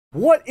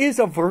What is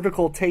a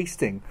vertical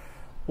tasting?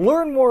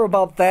 Learn more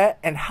about that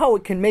and how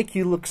it can make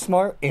you look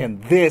smart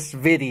in this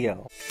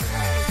video.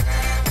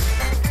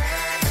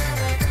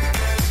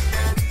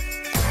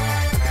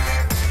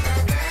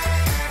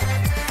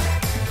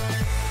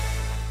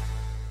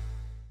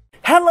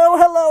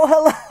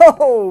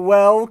 Hello!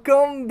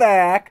 Welcome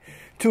back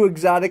to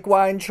Exotic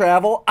Wine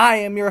Travel. I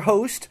am your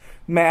host,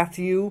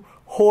 Matthew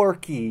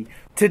Horkey.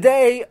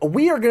 Today,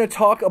 we are going to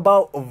talk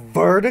about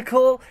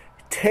vertical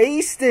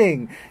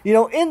tasting. You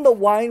know, in the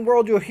wine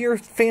world, you'll hear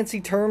fancy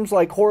terms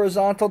like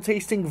horizontal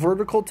tasting,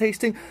 vertical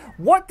tasting.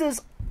 What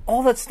does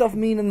all that stuff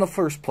mean in the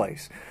first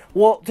place?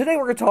 Well, today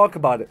we're going to talk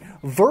about it.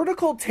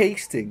 Vertical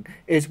tasting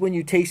is when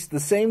you taste the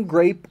same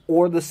grape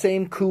or the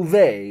same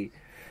cuvee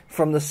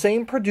from the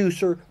same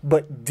producer,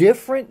 but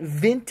different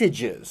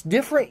vintages,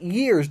 different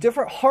years,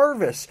 different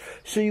harvests,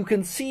 so you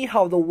can see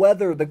how the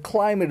weather, the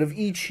climate of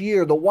each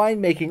year, the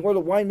winemaking or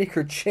the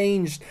winemaker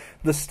changed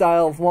the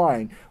style of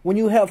wine. When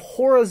you have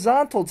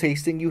horizontal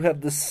tasting, you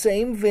have the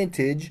same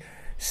vintage,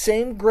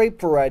 same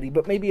grape variety,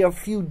 but maybe a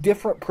few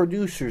different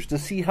producers to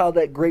see how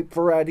that grape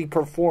variety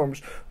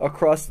performs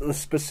across the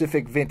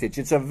specific vintage.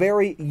 It's a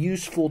very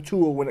useful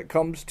tool when it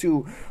comes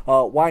to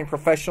wine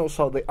professionals,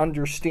 so they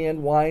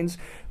understand wines.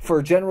 For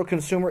a general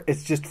consumer,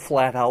 it's just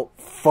flat out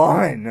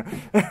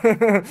fun.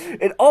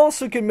 It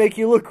also can make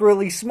you look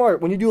really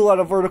smart. When you do a lot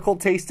of vertical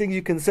tastings,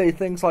 you can say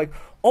things like,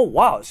 oh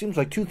wow, it seems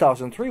like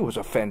 2003 was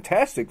a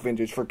fantastic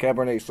vintage for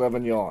Cabernet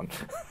Sauvignon.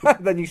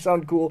 Then you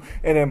sound cool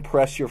and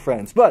impress your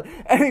friends. But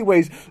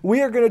anyways,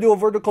 we are going to do a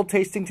vertical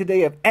tasting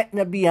today of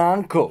Etna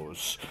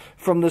Biancos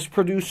from this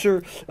producer,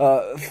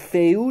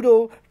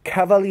 Feudo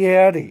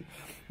Cavaliere.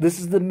 This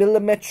is the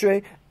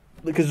Millemetri,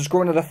 because it's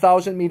grown at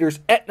 1,000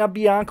 meters. Etna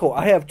Bianco.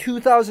 I have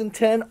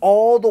 2010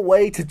 all the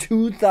way to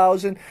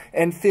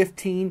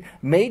 2015,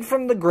 made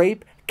from the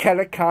grape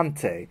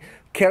Caricante.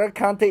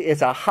 Caricante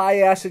is a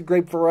high-acid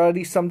grape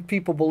variety. Some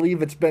people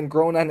believe it's been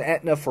grown on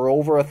Etna for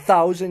over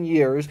 1,000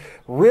 years.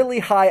 Really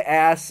high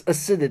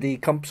acidity.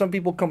 Some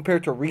people compare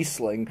it to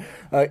Riesling.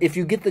 If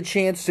you get the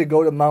chance to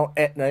go to Mount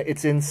Etna,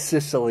 it's in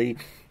Sicily.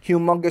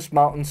 Humongous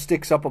mountain,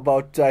 sticks up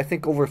about, I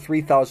think, over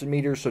 3,000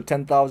 meters, so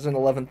 10,000,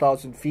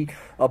 11,000 feet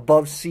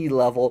above sea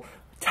level.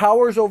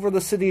 Towers over the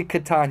city of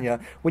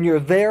Catania. When you're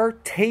there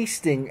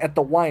tasting at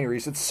the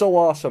wineries, it's so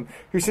awesome.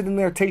 You're sitting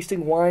there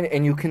tasting wine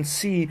and you can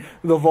see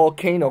the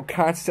volcano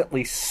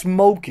constantly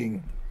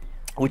smoking,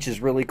 which is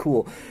really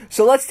cool.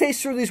 So let's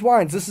taste through these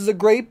wines. This is a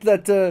grape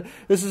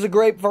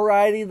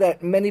variety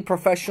that many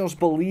professionals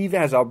believe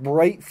has a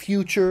bright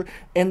future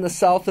in the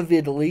south of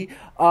Italy.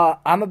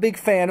 I'm a big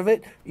fan of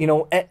it. You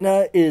know,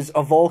 Etna is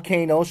a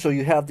volcano, so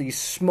you have these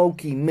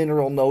smoky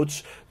mineral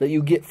notes that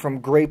you get from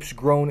grapes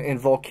grown in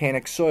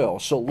volcanic soil.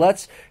 So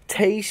let's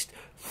taste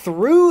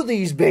through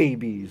these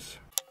babies.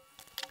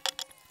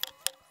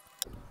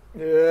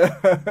 Yeah.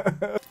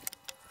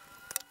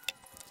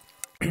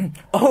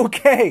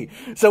 Okay,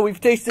 so we've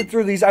tasted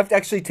through these. I've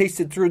actually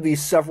tasted through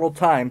these several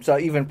times,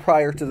 even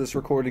prior to this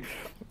recording,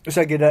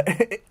 so I get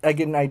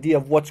an idea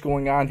of what's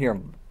going on here.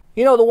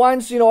 You know, the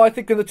wines, I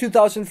think in the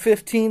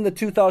 2015, the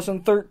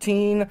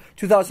 2013,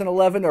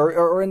 2011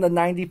 are in the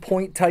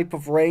 90-point type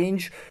of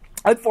range.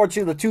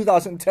 Unfortunately, the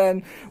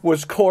 2010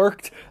 was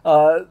corked,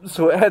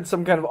 so it had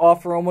some kind of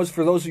off aromas.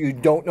 For those of you who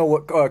don't know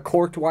what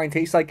corked wine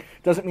tastes like,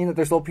 it doesn't mean that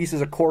there's little pieces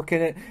of cork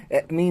in it.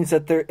 It means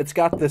that it's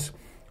got this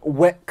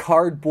wet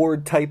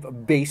cardboard type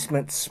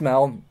basement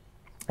smell.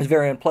 It's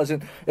very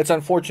unpleasant. It's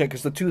unfortunate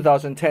because the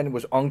 2010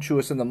 was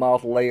unctuous in the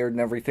mouth, layered and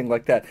everything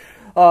like that.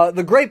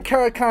 The grape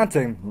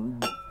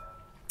Caricante,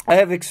 I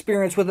have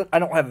experience with it. I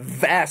don't have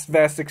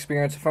vast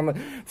experience from it.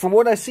 From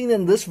what I've seen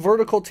in this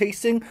vertical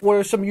tasting, what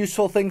are some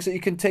useful things that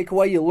you can take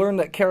away? You learn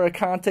that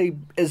Caricante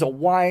is a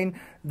wine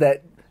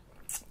that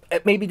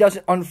it maybe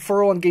doesn't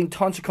unfurl and gain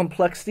tons of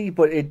complexity,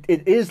 but it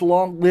is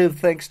long-lived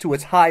thanks to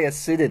its high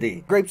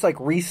acidity. Grapes like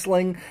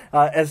Riesling,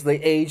 as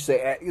they age,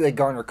 they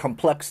garner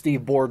complexity.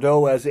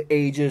 Bordeaux, as it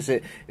ages,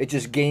 it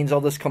just gains all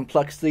this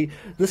complexity.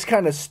 This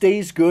kind of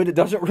stays good. It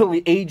doesn't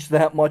really age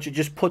that much. It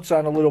just puts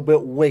on a little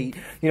bit weight.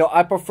 You know,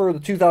 I prefer the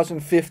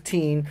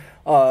 2015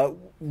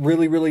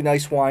 really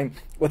nice wine.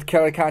 With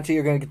Caricante,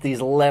 you're going to get these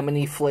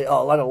lemony flavor,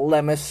 a lot of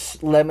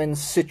lemon,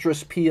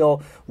 citrus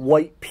peel,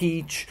 white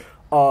peach,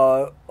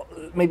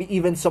 maybe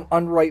even some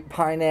unripe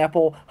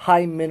pineapple,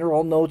 high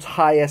mineral notes,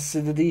 high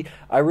acidity.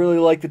 I really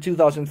like the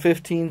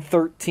 2015,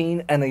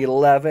 13, and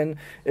 11.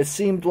 It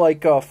seemed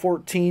like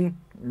 14,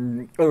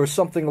 there was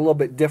something a little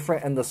bit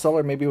different in the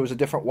cellar. Maybe it was a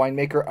different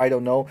winemaker. I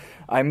don't know.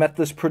 I met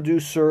this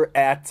producer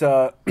at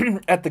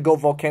the Go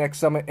Volcanic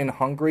Summit in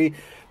Hungary,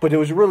 but it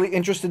was really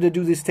interested to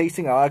do this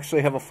tasting. I'll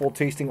actually have a full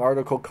tasting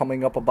article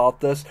coming up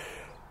about this.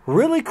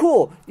 Really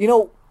cool. You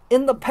know,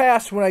 in the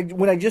past,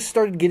 when I just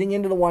started getting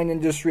into the wine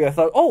industry, I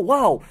thought, oh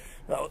wow,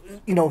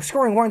 you know,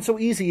 scoring wine's so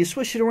easy. You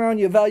swish it around,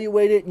 you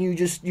evaluate it, and you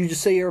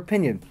just say your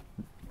opinion.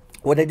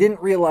 What I didn't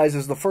realize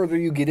is the further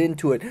you get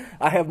into it,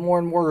 I have more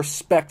and more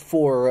respect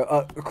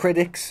for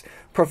critics,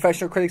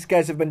 professional critics.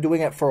 Guys have been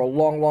doing it for a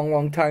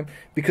long time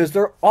because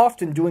they're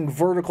often doing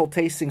vertical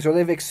tastings, or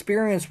they've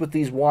experienced with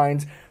these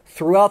wines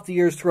throughout the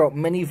years, throughout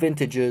many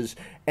vintages,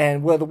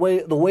 and where the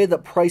way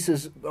that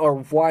prices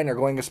of wine are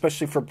going,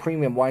 especially for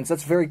premium wines,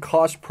 that's very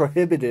cost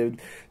prohibitive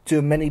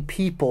to many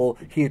people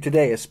here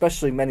today,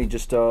 especially many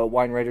just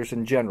wine writers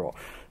in general.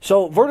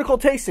 So vertical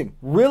tasting,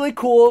 really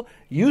cool,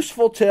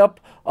 useful tip.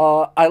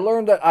 I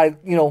learned that I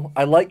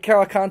like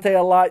Caricante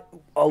a lot,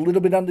 a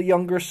little bit on the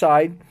younger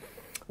side.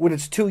 When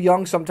it's too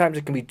young, sometimes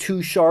it can be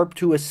too sharp,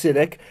 too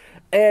acidic.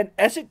 And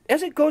as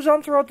it goes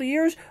on throughout the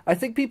years, I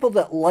think people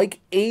that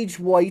like aged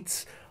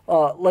whites,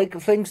 like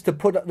things that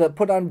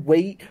put on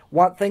weight,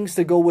 want things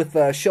to go with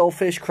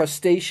shellfish,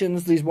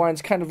 crustaceans. These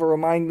wines kind of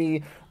remind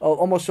me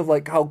almost of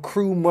like how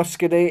Cru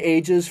Muscadet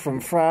ages from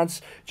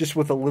France, just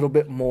with a little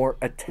bit more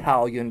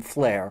Italian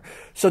flair.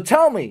 So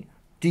tell me,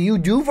 do you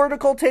do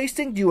vertical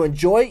tasting? Do you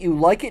enjoy it? You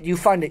like it? Do you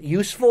find it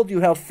useful? Do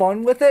you have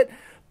fun with it?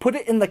 Put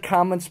it in the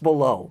comments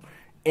below.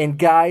 And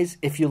guys,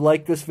 if you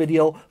like this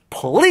video,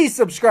 please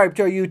subscribe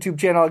to our YouTube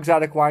channel,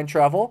 Exotic Wine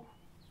Travel.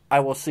 I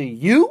will see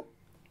you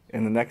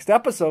in the next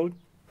episode.